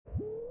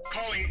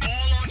calling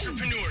all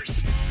entrepreneurs.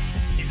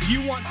 If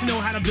you want to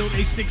know how to build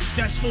a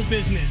successful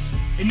business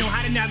and know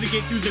how to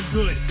navigate through the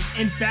good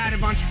and bad of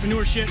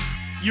entrepreneurship,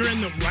 you're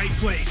in the right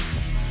place.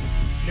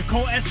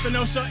 Nicole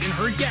Espinosa and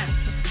her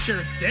guests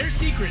share their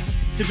secrets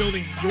to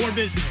building your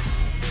business.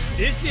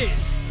 This is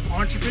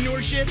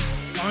Entrepreneurship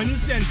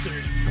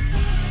Uncensored.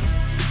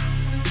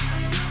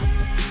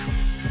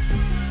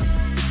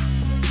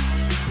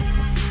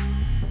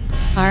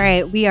 All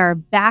right, we are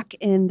back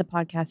in the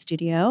podcast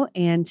studio,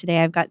 and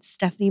today I've got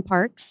Stephanie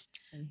Parks,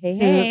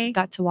 who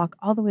got to walk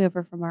all the way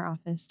over from our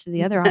office to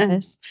the other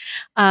office.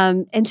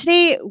 And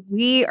today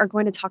we are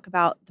going to talk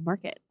about the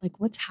market, like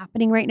what's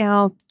happening right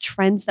now,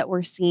 trends that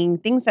we're seeing,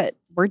 things that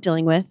we're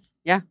dealing with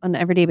on an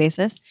everyday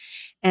basis.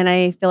 And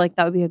I feel like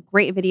that would be a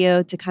great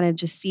video to kind of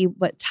just see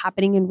what's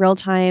happening in real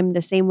time,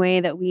 the same way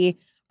that we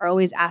are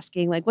always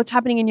asking, like, what's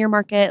happening in your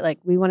market? Like,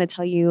 we want to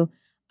tell you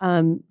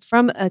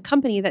from a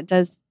company that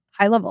does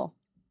high level.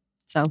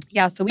 So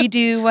we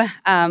do,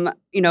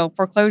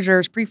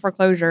 foreclosures,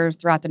 pre-foreclosures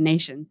throughout the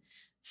nation.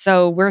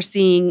 So we're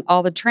seeing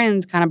all the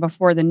trends kind of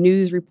before the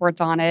news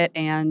reports on it,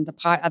 and the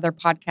other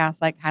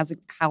podcasts like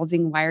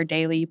Housing Wire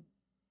Daily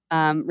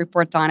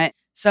reports on it.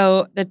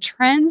 So the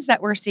trends that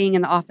we're seeing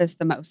in the office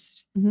the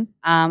most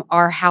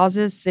are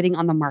houses sitting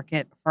on the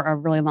market for a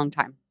really long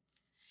time.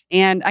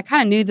 And I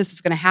kind of knew this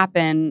was going to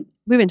happen.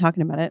 We've been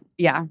talking about it.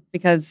 Yeah,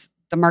 because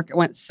the market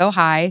went so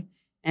high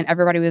and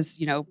everybody was,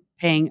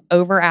 paying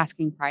over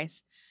asking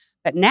price.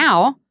 But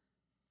now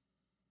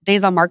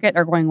days on market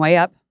are going way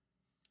up.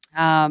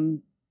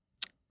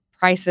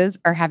 Prices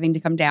are having to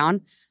come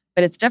down,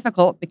 but it's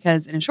difficult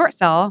because in a short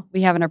sale,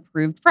 we have an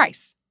approved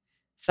price.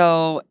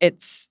 So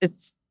it's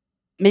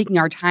making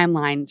our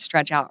timeline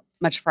stretch out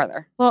much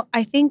further. Well,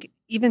 I think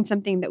even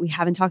something that we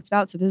haven't talked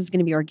about, so this is going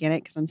to be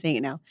organic because I'm saying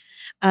it now.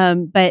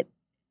 But,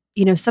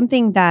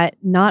 something that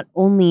not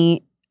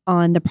only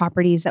on the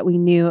properties that we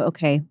knew,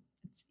 okay,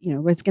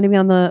 it's going to be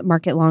on the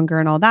market longer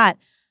and all that,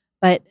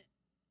 but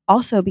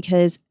also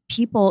because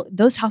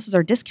those houses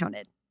are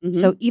discounted. Mm-hmm.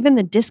 So even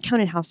the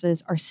discounted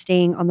houses are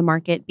staying on the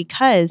market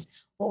because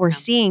what we're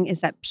seeing is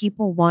that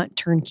people want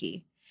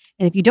turnkey.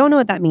 And if you don't know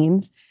what that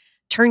means,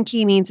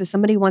 turnkey means that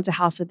somebody wants a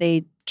house that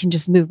they can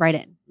just move right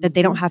in, that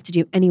they don't have to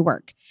do any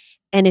work.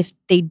 And if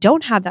they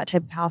don't have that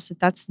type of house, if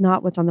that's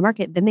not what's on the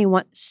market, then they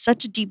want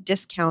such a deep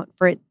discount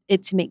for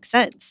it to make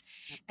sense.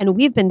 And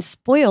we've been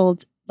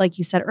spoiled, like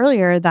you said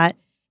earlier, that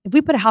if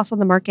we put a house on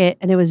the market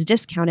and it was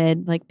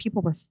discounted, like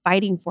people were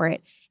fighting for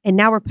it. And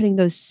now we're putting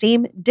those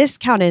same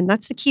discounted,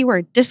 that's the key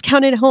word,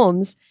 discounted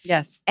homes.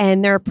 Yes.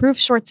 And they're approved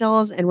short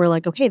sales. And we're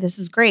like, okay, this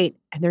is great.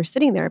 And they're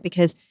sitting there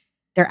because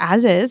they're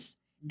as is.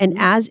 And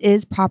as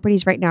is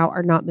properties right now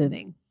are not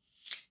moving.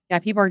 Yeah,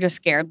 people are just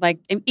scared.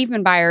 Like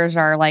even buyers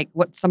are like,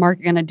 what's the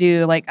market going to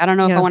do? Like, I don't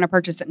know if I want to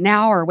purchase it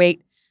now or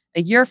wait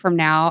a year from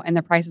now and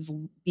the prices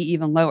will be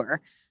even lower.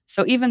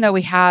 So even though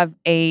we have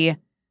a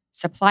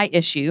supply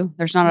issue,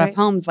 there's not enough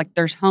homes, like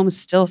there's homes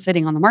still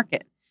sitting on the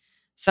market.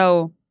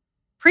 So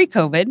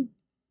pre-COVID,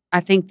 I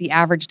think the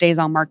average days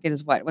on market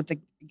is what's a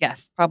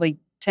guess? Probably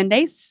 10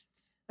 days?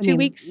 2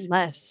 weeks?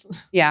 Less.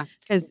 Yeah.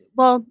 Because,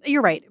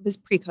 you're right. It was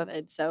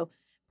pre-COVID. So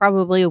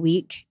probably a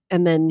week.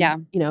 And then,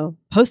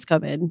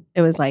 post-COVID,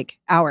 it was like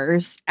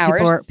hours.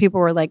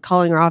 People were like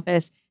calling our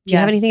office. Do you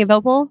have anything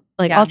available?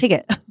 Like, I'll take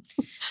it.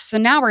 So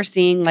now we're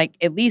seeing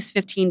like at least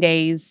 15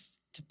 days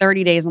to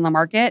 30 days on the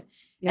market.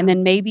 Yeah. And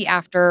then maybe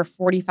after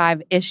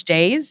 45-ish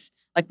days,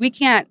 like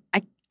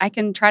I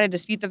can try to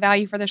dispute the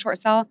value for the short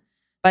sale,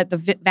 but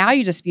the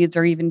value disputes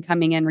are even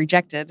coming in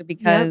rejected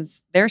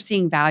because they're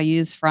seeing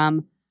values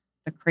from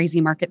the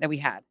crazy market that we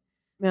had.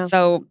 Yeah.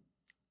 So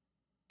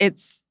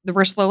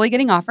we're slowly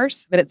getting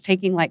offers, but it's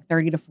taking like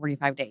 30 to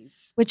 45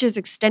 days. Which is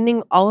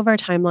extending all of our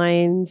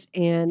timelines,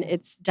 and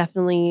it's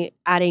definitely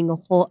adding a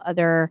whole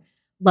other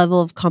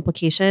level of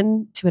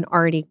complication to an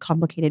already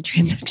complicated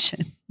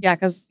transaction. Yeah,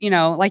 because,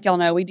 like y'all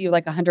know, we do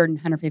like 100 and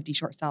 150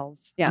 short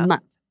sales a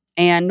month.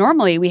 And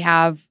normally we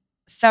have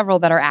several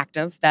that are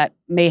active that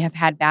may have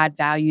had bad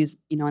values,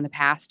 in the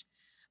past.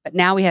 But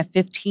now we have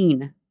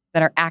 15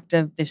 that are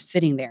active, they're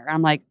sitting there.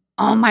 I'm like,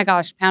 oh my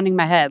gosh, pounding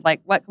my head.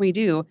 Like, what can we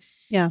do?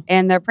 Yeah.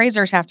 And the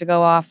appraisers have to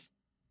go off,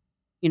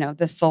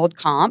 the sold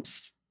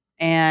comps.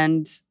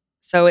 And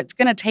so it's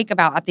going to take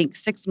about, I think,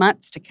 6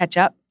 months to catch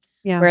up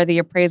where the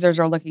appraisers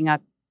are looking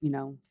at,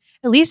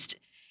 at least,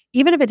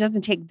 even if it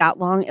doesn't take that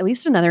long, at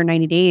least another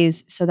 90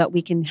 days so that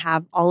we can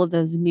have all of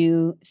those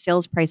new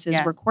sales prices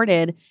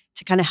recorded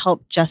to kind of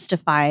help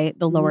justify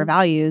the lower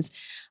values.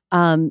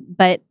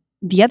 But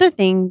the other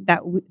thing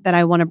that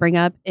I want to bring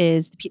up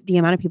is the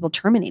amount of people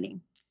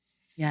terminating.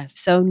 Yes.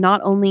 So not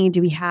only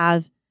do we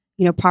have,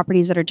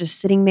 properties that are just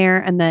sitting there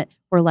and that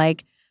we're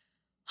like,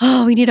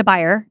 oh, we need a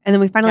buyer. And then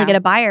we finally get a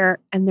buyer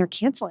and they're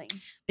canceling.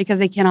 Because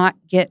they cannot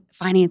get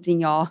financing,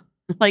 y'all.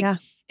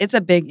 It's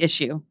a big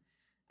issue.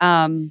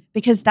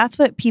 Because that's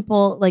what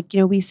people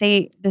we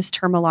say this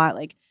term a lot,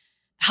 like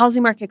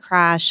housing market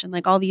crash and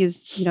like all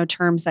these,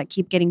 terms that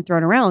keep getting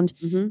thrown around,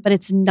 but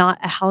it's not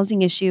a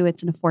housing issue.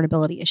 It's an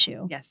affordability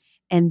issue. Yes.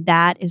 And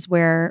that is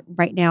where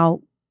right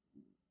now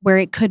where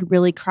it could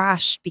really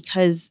crash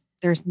because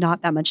there's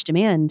not that much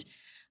demand.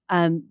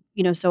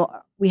 So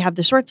we have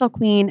the short sale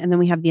queen and then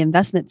we have the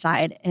investment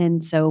side.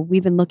 And so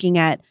we've been looking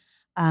at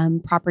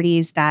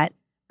properties that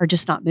are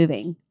just not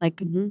moving.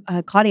 Like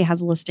Claudia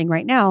has a listing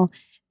right now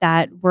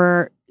that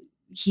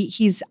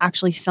he's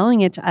actually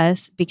selling it to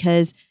us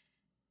because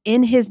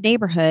in his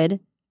neighborhood,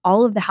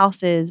 all of the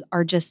houses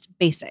are just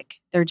basic.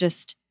 They're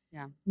just,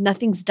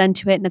 nothing's done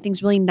to it.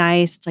 Nothing's really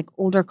nice. It's like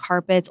older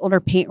carpets, older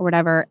paint or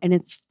whatever. And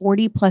it's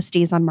 40 plus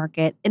days on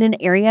market in an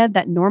area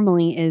that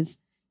normally is,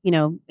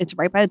 it's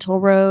right by the toll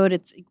road.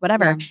 It's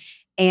whatever. Yeah.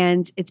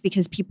 And it's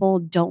because people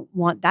don't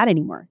want that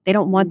anymore. They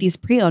don't want these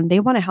pre-owned. They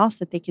want a house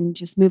that they can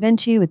just move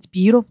into. It's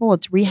beautiful.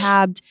 It's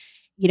rehabbed.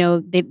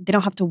 They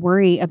don't have to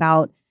worry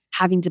about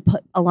having to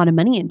put a lot of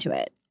money into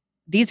it.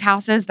 These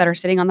houses that are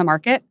sitting on the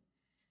market,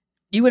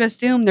 you would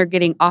assume they're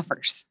getting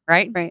offers,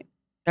 right? Right.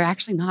 They're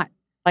actually not.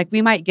 Like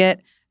we might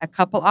get a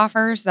couple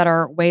offers that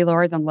are way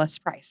lower than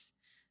list price.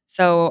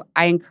 So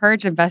I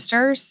encourage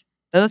investors,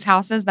 those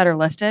houses that are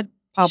listed,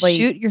 probably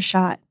shoot your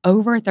shot.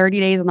 Over 30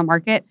 days on the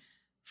market,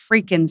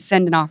 freaking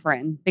send an offer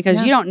in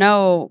because you don't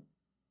know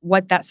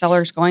what that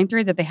seller's going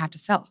through that they have to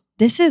sell.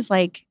 This is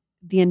like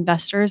the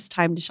investor's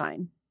time to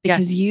shine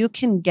because you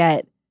can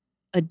get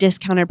a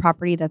discounted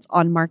property that's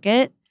on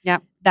market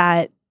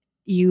that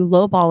you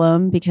lowball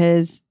them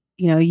because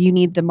you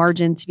need the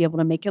margin to be able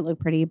to make it look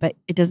pretty, but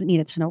it doesn't need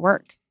a ton of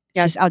work.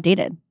 It's just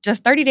outdated.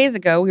 Just 30 days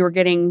ago, we were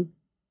getting,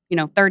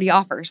 30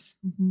 offers.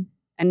 Mm-hmm.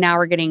 And now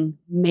we're getting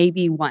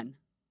maybe one.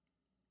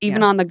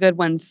 Even on the good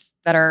ones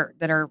that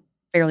are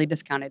fairly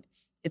discounted.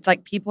 It's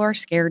like people are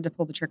scared to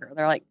pull the trigger.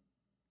 They're like,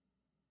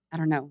 I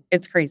don't know.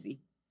 It's crazy.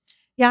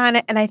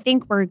 Yeah. And I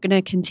think we're going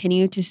to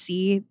continue to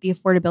see the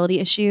affordability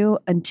issue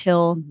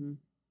until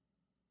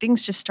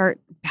things just start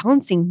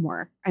balancing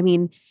more. I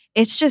mean,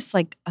 it's just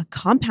like a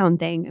compound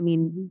thing. I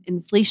mean,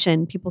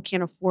 inflation, people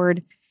can't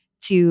afford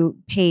to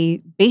pay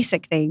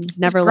basic things.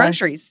 Nevertheless,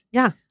 groceries.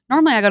 Yeah.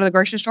 Normally I go to the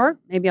grocery store.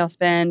 Maybe I'll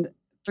spend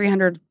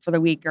 $300 for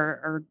the week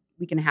or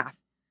week and a half.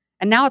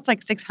 And now it's like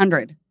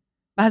 $600.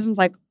 My husband's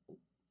like,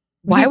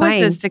 why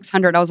was this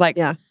 $600? I was like,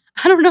 I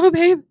don't know,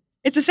 babe.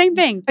 It's the same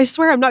thing. I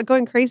swear I'm not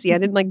going crazy. I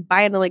didn't like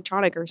buy an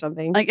electronic or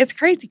something. Like it's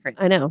crazy.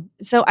 I know.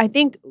 So I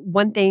think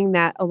one thing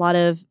that a lot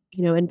of,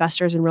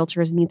 investors and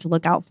realtors need to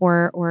look out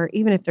for, or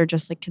even if they're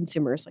just like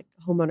consumers, like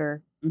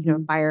homeowner,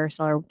 buyer,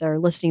 seller, they're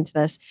listening to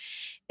this,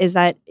 is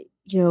that,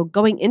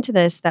 going into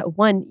this, that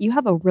one, you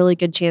have a really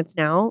good chance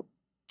now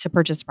to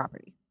purchase a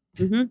property.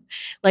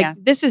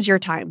 This is your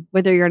time,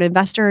 whether you're an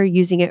investor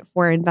using it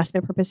for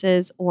investment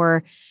purposes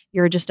or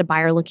you're just a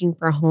buyer looking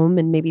for a home.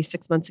 And maybe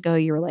 6 months ago,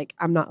 you were like,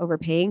 I'm not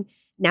overpaying.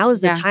 Now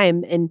is the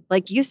time. And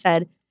like you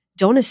said,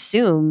 don't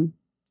assume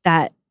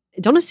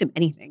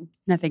anything.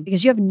 Nothing.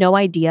 Because you have no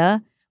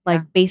idea,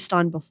 based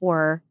on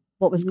before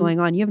what was going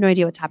on, you have no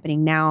idea what's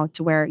happening now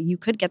to where you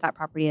could get that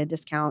property at a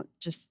discount.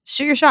 Just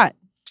shoot your shot.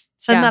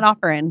 Send that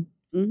offer in,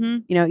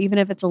 even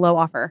if it's a low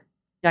offer.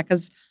 Yeah.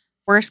 Because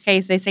worst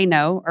case, they say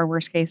no, or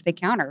worst case, they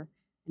counter.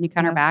 And you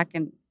counter back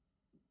and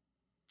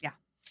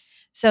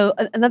So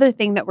another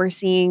thing that we're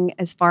seeing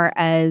as far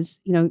as,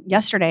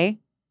 yesterday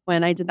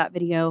when I did that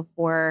video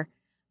for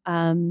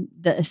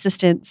the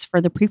assistance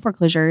for the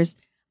pre-foreclosures,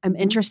 I'm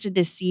interested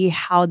to see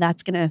how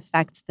that's going to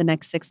affect the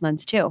next 6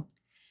 months too.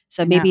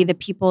 So maybe the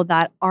people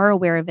that are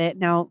aware of it.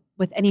 Now,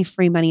 with any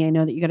free money, I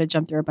know that you got to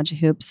jump through a bunch of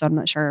hoops. So I'm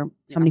not sure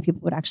how many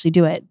people would actually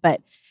do it.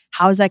 But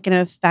how is that going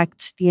to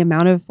affect the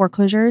amount of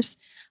foreclosures?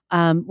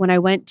 When I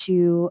went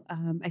to,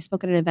 I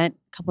spoke at an event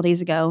a couple of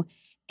days ago,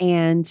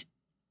 and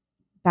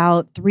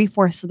about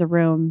 3/4 of the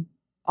room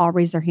all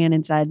raised their hand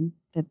and said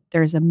that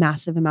there's a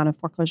massive amount of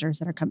foreclosures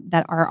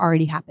that are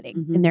already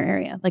happening in their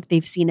area. Like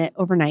they've seen it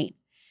overnight.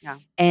 Yeah.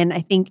 And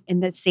I think in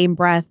that same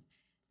breath,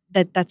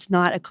 that's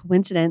not a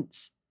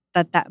coincidence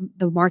that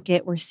the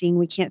market we're seeing,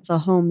 we can't sell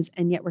homes,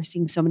 and yet we're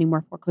seeing so many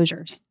more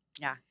foreclosures.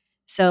 Yeah.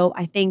 So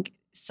I think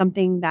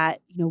something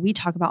that, we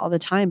talk about all the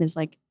time is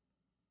like,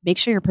 make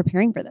sure you're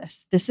preparing for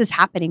this. This is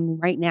happening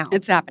right now.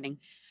 It's happening.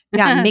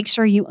 Yeah. Make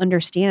sure you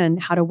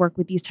understand how to work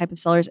with these type of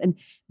sellers, and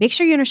make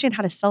sure you understand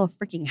how to sell a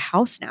freaking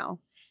house now,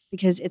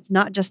 because it's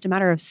not just a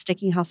matter of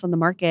sticking a house on the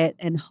market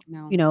and,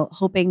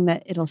 hoping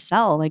that it'll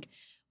sell. Like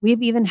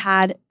we've even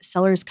had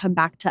sellers come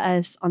back to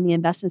us on the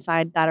investment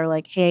side that are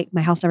like, hey,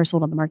 my house never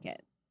sold on the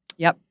market.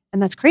 Yep.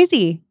 And that's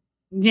crazy.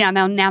 Yeah.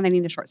 Now they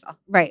need a short sell.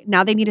 Right.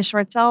 Now they need a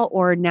short sell,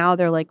 or now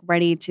they're like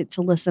ready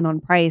to listen on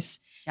price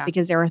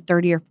because they were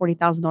 $30,000 or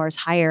 $40,000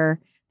 higher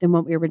than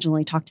what we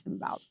originally talked to them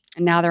about.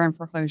 And now they're in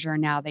foreclosure,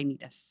 and now they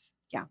need us.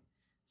 Yeah.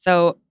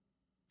 So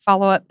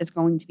follow-up is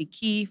going to be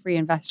key for your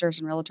investors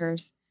and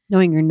realtors.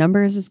 Knowing your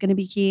numbers is going to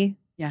be key.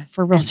 Yes.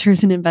 For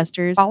realtors and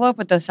investors. Follow up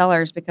with those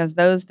sellers, because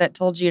those that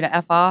told you to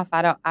F off,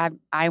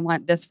 I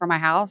want this for my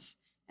house,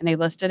 and they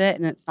listed it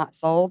and it's not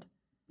sold.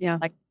 Yeah.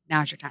 Like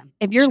now's your time.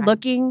 If you're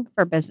looking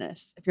for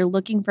business, if you're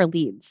looking for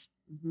leads,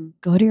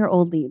 go to your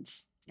old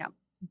leads. Yeah.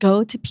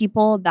 Go to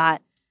people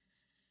that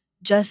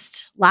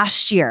just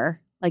last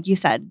year, like you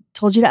said,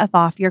 told you to F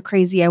off, you're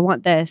crazy, I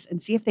want this,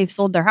 and see if they've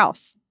sold their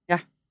house. Yeah.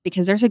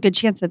 Because there's a good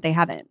chance that they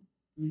haven't.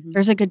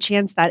 There's a good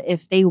chance that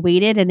if they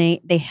waited and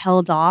they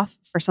held off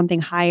for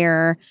something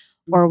higher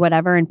or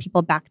whatever, and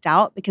people backed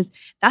out, because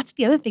that's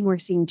the other thing we're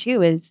seeing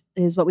too is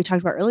what we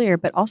talked about earlier,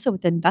 but also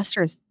with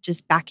investors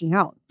just backing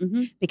out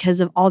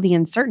because of all the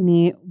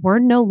uncertainty. We're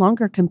no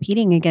longer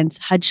competing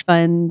against hedge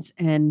funds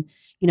and,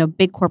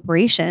 big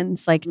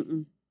corporations. Like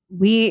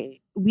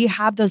we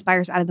have those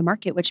buyers out of the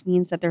market, which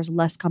means that there's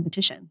less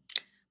competition.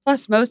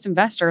 Plus, most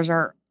investors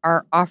are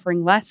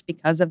offering less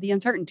because of the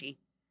uncertainty.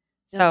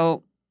 Yep.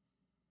 So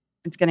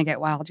it's going to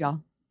get wild,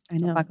 y'all. I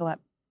know. So buckle up.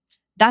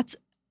 That's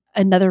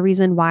another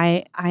reason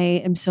why I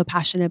am so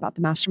passionate about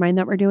the mastermind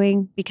that we're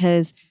doing,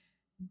 because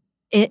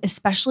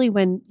especially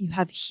when you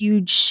have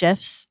huge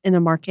shifts in a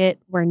market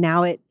where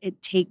now it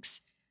takes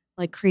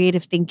like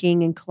creative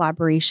thinking and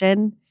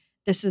collaboration,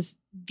 this is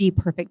the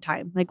perfect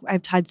time. Like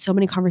I've had so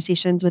many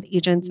conversations with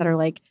agents that are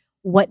like,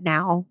 what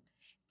now?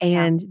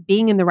 And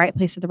being in the right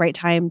place at the right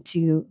time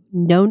to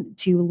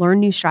learn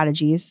new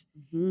strategies,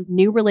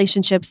 new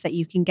relationships that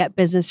you can get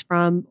business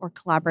from or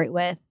collaborate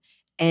with.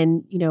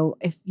 And,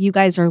 if you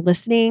guys are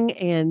listening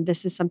and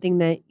this is something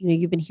that,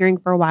 you've been hearing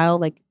for a while,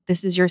 like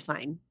this is your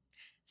sign.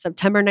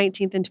 September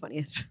 19th and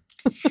 20th.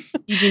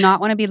 You do not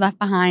want to be left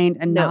behind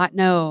and not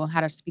know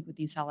how to speak with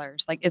these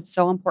sellers. Like it's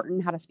so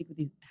important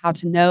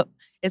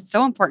it's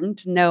so important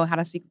to know how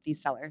to speak with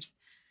these sellers.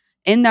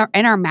 In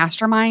our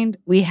mastermind,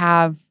 we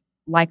have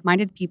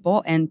like-minded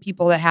people and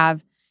people that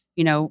have,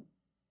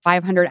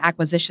 500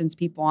 acquisitions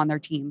people on their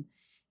team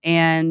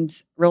and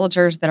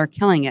realtors that are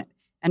killing it.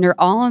 And they're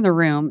all in the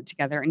room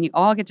together and you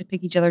all get to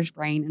pick each other's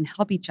brain and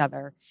help each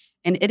other.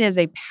 And it is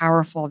a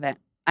powerful event.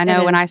 I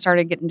know when I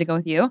started getting to go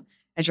with you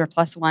as your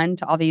 +1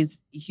 to all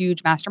these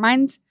huge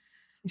masterminds.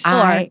 You still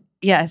are.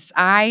 Yes,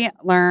 I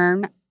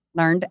learned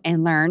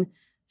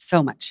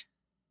so much.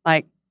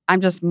 Like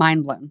I'm just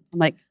mind blown. I'm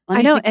like,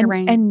 I know,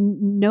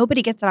 and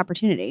nobody gets that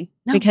opportunity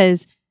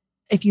because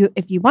if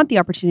you want the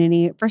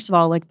opportunity, first of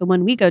all, like the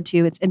one we go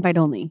to, it's invite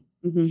only.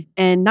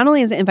 And not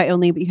only is it invite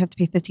only, but you have to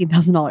pay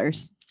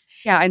 $15,000.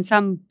 Yeah, and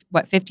some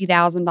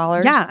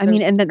 $50,000. Yeah, I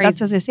mean, and that's what I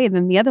was gonna say.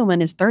 Then the other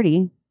one is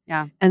 30.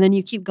 Yeah, and then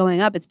you keep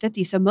going up. It's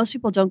 50. So most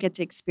people don't get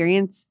to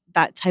experience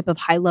that type of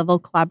high level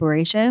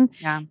collaboration.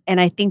 Yeah, and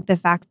I think the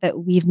fact that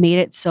we've made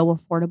it so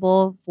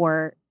affordable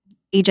for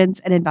agents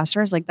and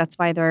investors, like that's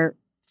why they're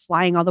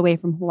flying all the way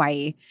from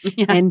Hawaii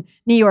and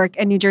New York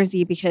and New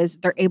Jersey, because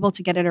they're able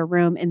to get in a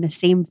room in the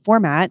same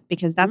format,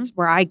 because that's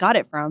where I got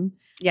it from.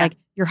 Yeah, like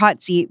your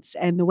hot seats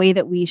and the way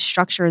that we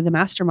structure the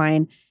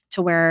mastermind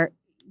to where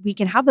we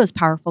can have those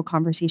powerful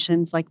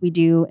conversations like we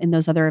do in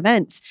those other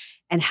events.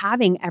 And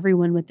having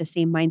everyone with the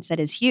same mindset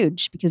is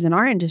huge, because in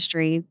our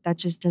industry, that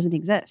just doesn't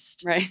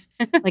exist. Right.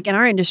 Like in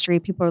our industry,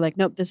 people are like,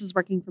 nope, this is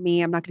working for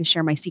me. I'm not going to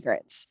share my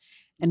secrets.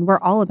 And we're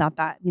all about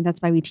that. I mean,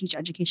 that's why we teach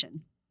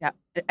education. Yeah.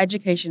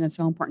 Education is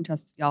so important to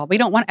us, y'all. We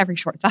don't want every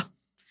short sell.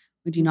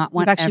 We do not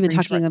want We've actually been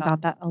every talking short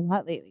about that a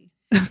lot lately.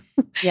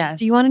 Yes.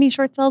 Do you want any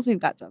short sells? We've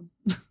got some.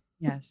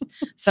 Yes.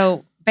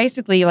 So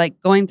basically,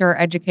 like going through our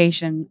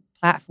education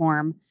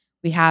platform,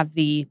 we have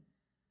the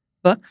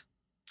book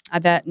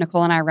that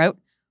Nicole and I wrote.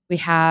 We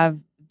have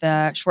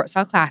the short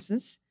sale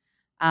classes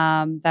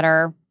that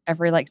are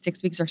every like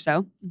 6 weeks or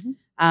so.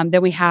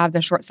 Then we have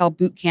the short sale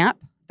boot camp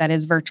that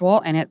is virtual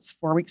and it's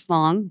 4 weeks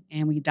long.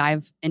 And we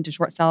dive into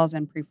short sales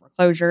and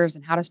pre-foreclosures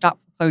and how to stop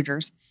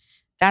foreclosures.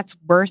 That's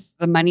worth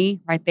the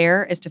money right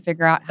there, is to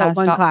figure out how to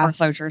stop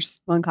foreclosures.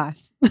 One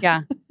class.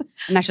 Yeah.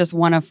 And that's just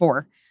one of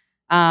 4.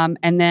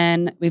 And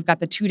then we've got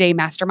the 2-day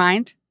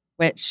mastermind,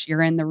 which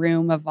you're in the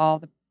room of all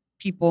the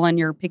people and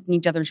you're picking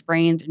each other's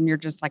brains and you're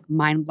just like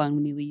mind blown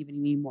when you leave and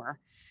you need more.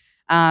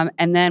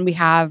 And then we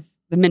have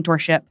the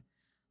mentorship,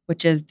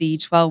 which is the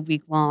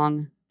 12-week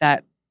long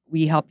that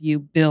we help you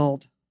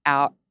build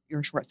out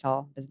your short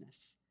sale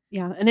business.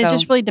 Yeah. And it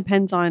just really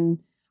depends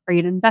on, are you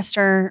an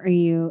investor? Are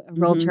you a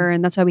realtor?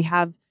 And that's why we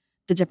have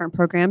the different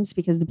programs,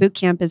 because the boot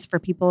camp is for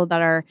people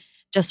that are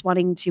just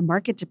wanting to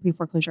market to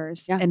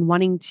pre-foreclosures and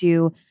wanting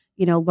to,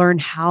 learn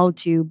how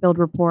to build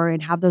rapport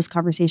and have those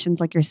conversations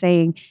like you're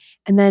saying.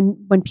 And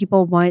then when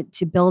people want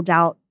to build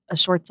out a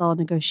short sale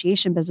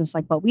negotiation business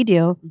like what we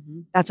do,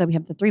 that's why we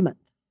have the 3-month.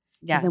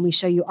 Yes. Then we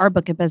show you our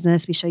book of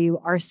business. We show you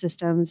our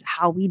systems,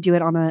 how we do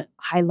it on a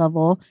high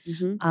level.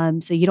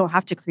 So you don't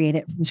have to create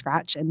it from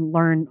scratch and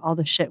learn all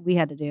the shit we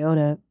had to do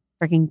to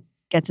freaking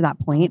get to that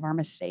point. All of our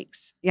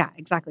mistakes. Yeah,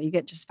 exactly. You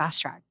get just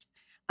fast tracked.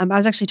 I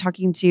was actually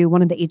talking to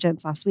one of the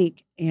agents last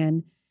week,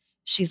 and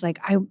she's like,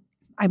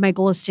 my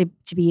goal is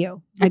to be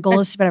you. My goal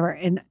is to whatever.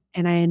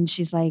 And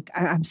she's like,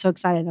 I'm so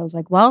excited. I was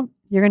like, well,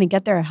 you're going to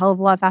get there a hell of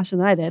a lot faster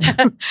than I did.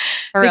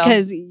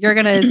 Because you're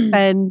going to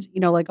spend,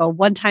 like a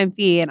one-time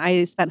fee. And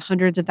I spent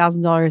hundreds of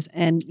thousands of dollars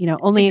and,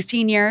 only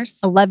 16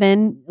 years,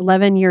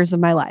 11 years of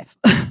my life.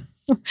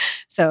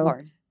 So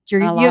Lord,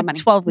 you have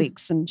 12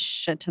 weeks and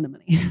shit ton of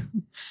money.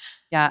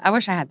 Yeah. I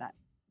wish I had that.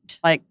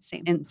 Like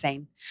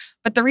insane.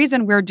 But the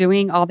reason we're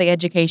doing all the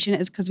education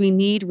is because we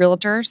need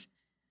realtors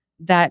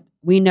that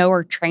we know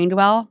are trained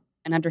well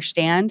and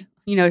understand,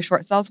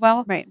 short sales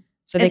well. Right.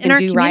 So they in can our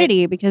do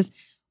community, because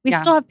We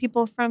still have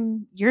people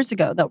from years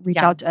ago that reach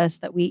out to us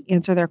that we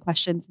answer their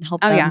questions and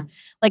help them. Yeah.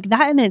 Like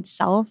that in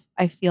itself,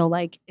 I feel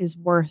like is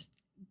worth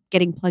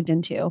getting plugged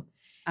into.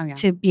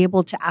 To be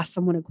able to ask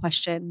someone a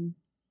question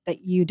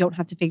that you don't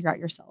have to figure out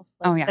yourself.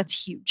 Like,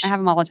 that's huge. I have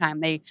them all the time.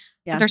 They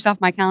put their stuff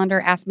in my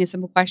calendar, ask me a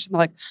simple question. They're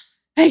like,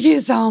 thank you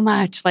so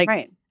much. Like,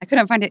 I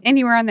couldn't find it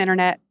anywhere on the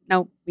internet.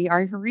 No, we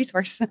are your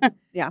resource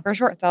for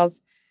short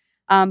sales.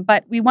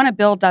 But we want to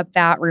build up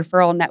that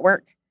referral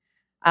network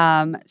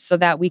so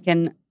that we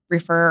can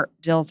refer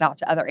deals out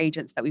to other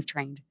agents that we've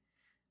trained.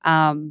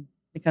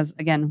 Because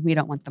again, we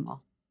don't want them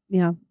all.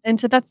 Yeah. And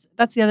so that's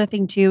the other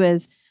thing too,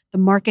 is the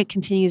market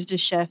continues to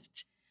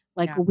shift.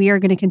 Like we are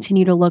going to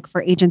continue to look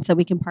for agents that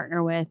we can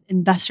partner with,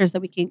 investors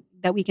that we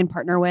can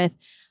partner with,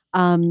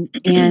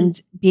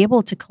 and be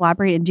able to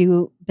collaborate and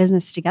do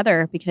business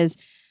together because,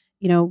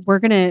 we're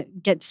going to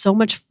get so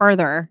much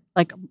further.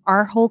 Like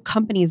our whole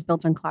company is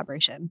built on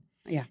collaboration.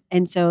 Yeah.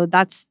 And so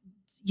that's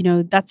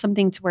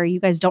something to where you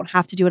guys don't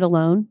have to do it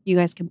alone. You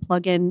guys can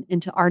plug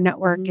into our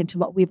network, into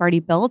what we've already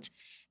built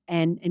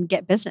and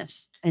get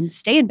business and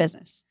stay in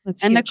business.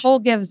 That's huge. Nicole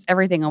gives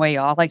everything away,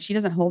 y'all. Like she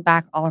doesn't hold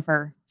back all of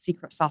her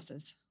secret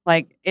sauces.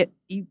 Like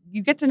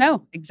you get to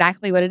know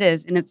exactly what it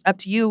is and it's up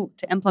to you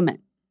to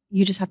implement.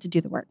 You just have to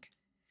do the work.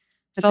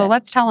 So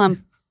let's tell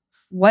them,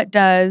 what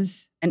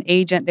does an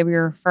agent that we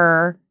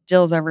refer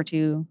deals over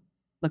to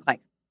look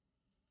like?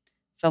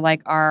 So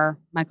like our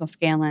Michael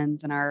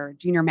Scalens and our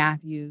Junior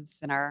Matthews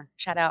and our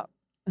shout out.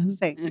 I was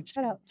saying,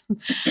 shout out.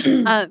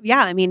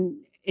 I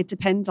mean, it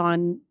depends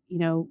on,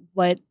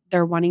 what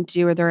they're wanting to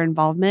do or their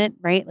involvement,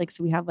 right? Like,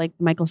 so we have like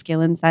Michael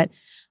Scalens that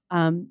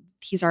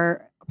he's a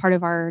part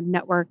of our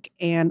network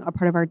and a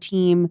part of our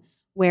team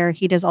where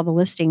he does all the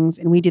listings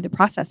and we do the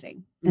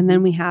processing. And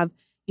then we have,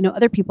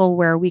 other people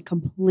where we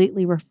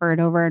completely refer it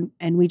over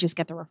and we just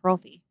get the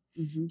referral fee.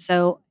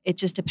 So it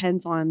just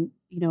depends on,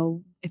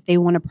 if they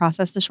want to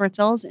process the short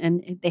sales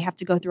and if they have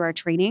to go through our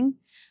training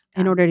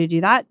in order to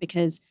do that,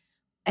 because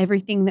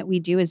everything that we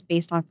do is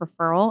based on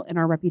referral and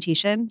our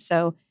reputation.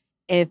 So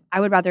if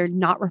I would rather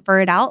not refer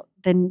it out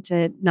than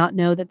to not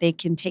know that they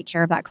can take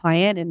care of that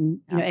client and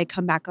it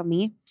come back on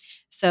me.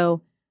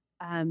 So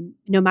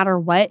no matter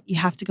what, you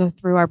have to go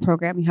through our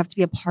program. You have to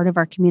be a part of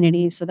our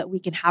community so that we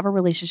can have a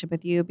relationship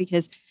with you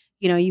because,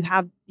 you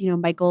have,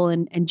 Michael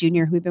and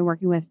Junior who we've been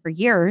working with for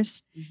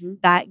years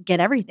that get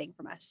everything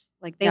from us.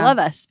 Like they love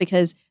us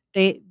because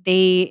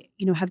they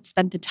have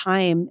spent the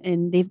time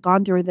and they've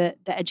gone through the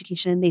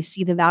education. They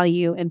see the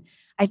value. And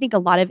I think a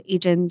lot of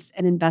agents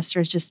and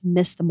investors just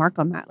miss the mark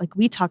on that. Like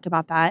we talk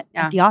about that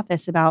at the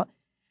office about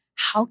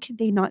how could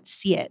they not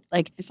see it?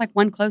 Like it's like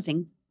one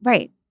closing.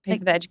 Right. Pay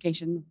for the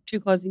education, 2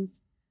 closings.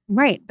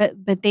 Right. But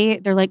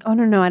they're like, oh,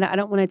 no, I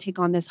don't want to take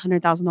on this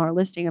 $100,000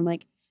 listing. I'm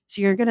like,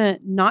 so you're going to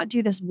not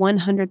do this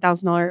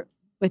 $100,000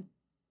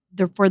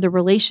 for the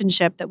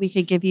relationship that we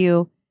could give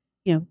you,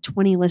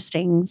 20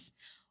 listings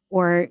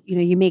or,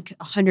 you make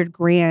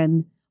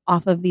 $100,000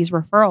 off of these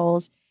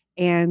referrals.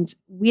 And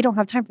we don't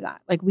have time for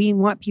that. Like we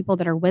want people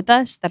that are with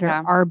us, that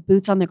are our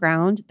boots on the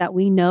ground, that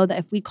we know that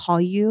if we call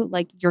you,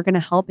 like you're going to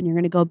help and you're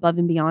going to go above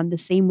and beyond the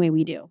same way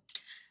we do.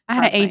 I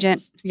had an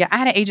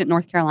agent in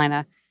North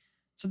Carolina.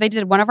 So they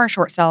did one of our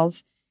short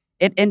sales.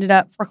 It ended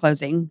up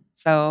foreclosing.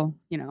 So,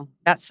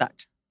 that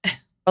sucked.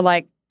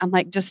 But I'm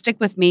like, just stick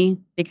with me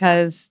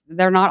because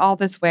they're not all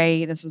this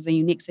way. This was a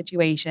unique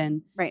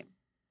situation. Right.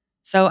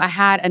 So I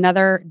had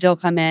another deal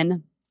come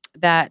in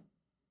that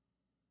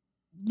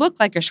looked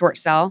like a short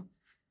sale,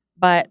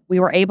 but we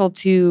were able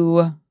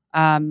to,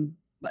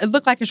 it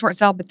looked like a short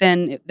sale, but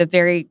then the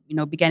very,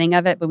 beginning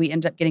of it, but we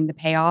ended up getting the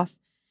payoff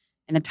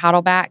and the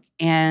title back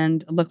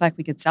and it looked like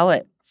we could sell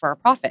it for a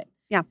profit.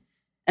 Yeah.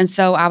 And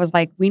so I was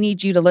like, we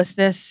need you to list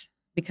this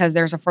because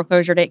there's a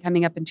foreclosure date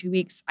coming up in 2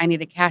 weeks. I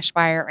need a cash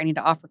buyer. I need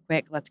to offer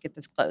quick. Let's get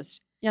this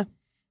closed. Yeah.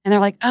 And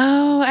they're like,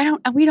 oh,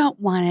 we don't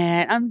want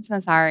it. I'm so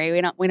sorry. We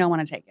don't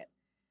want to take it.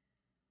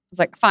 I was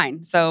like,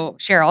 fine. So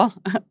Cheryl,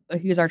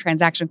 who's our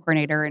transaction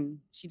coordinator and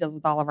she deals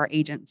with all of our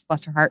agents,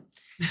 bless her heart.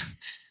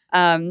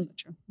 So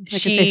true. I could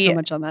say so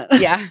much on that.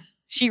 Yeah.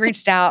 She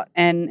reached out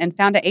and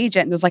found an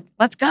agent and was like,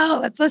 let's go.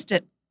 Let's list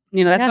it.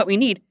 That's what we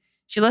need.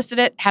 She listed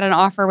it, had an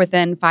offer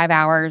within 5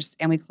 hours,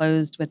 and we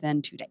closed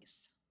within 2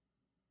 days.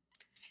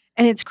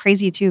 And it's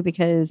crazy too,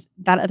 because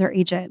that other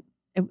agent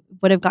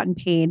would have gotten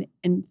paid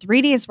in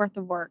 3 days worth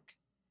of work,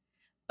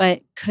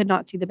 but could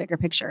not see the bigger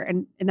picture.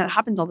 And that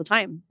happens all the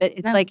time. But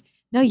it's like,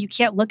 no, you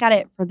can't look at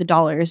it for the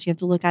dollars. You have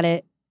to look at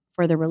it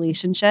for the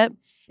relationship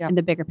and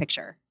the bigger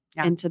picture.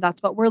 Yeah. And so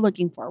that's what we're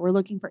looking for. We're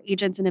looking for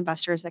agents and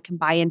investors that can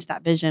buy into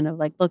that vision of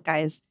like, look,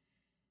 guys,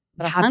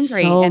 we have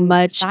so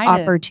much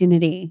excited.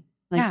 Opportunity.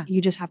 Like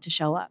you just have to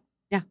show up.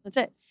 Yeah. That's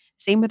it.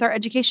 Same with our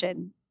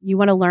education. You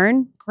want to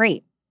learn?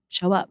 Great.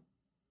 Show up.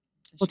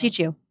 We'll teach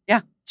you.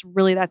 Yeah. It's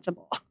really that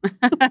simple.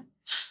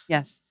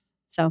 Yes.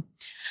 So,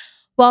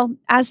 well,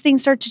 as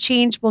things start to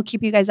change, we'll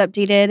keep you guys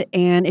updated.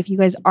 And if you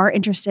guys are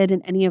interested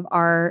in any of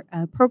our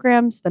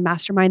programs, the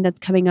mastermind that's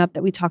coming up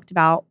that we talked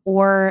about,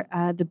 or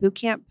the boot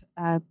camp,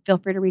 feel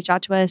free to reach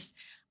out to us.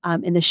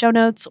 in the show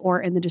notes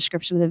or in the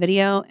description of the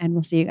video. And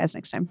we'll see you guys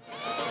next time.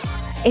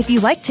 If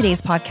you like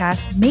today's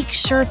podcast, make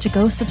sure to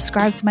go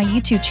subscribe to my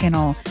YouTube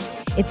channel.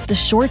 It's the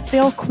Short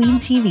Sale Queen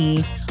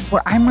TV,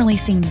 where I'm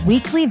releasing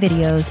weekly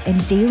videos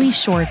and daily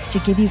shorts to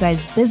give you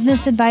guys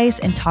business advice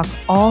and talk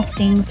all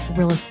things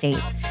real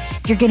estate.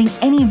 If you're getting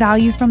any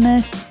value from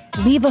this,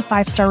 leave a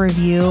 5-star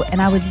review,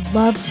 and I would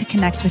love to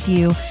connect with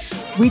you.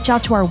 Reach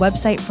out to our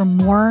website for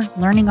more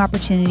learning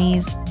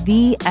opportunities,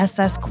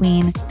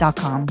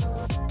 thessqueen.com.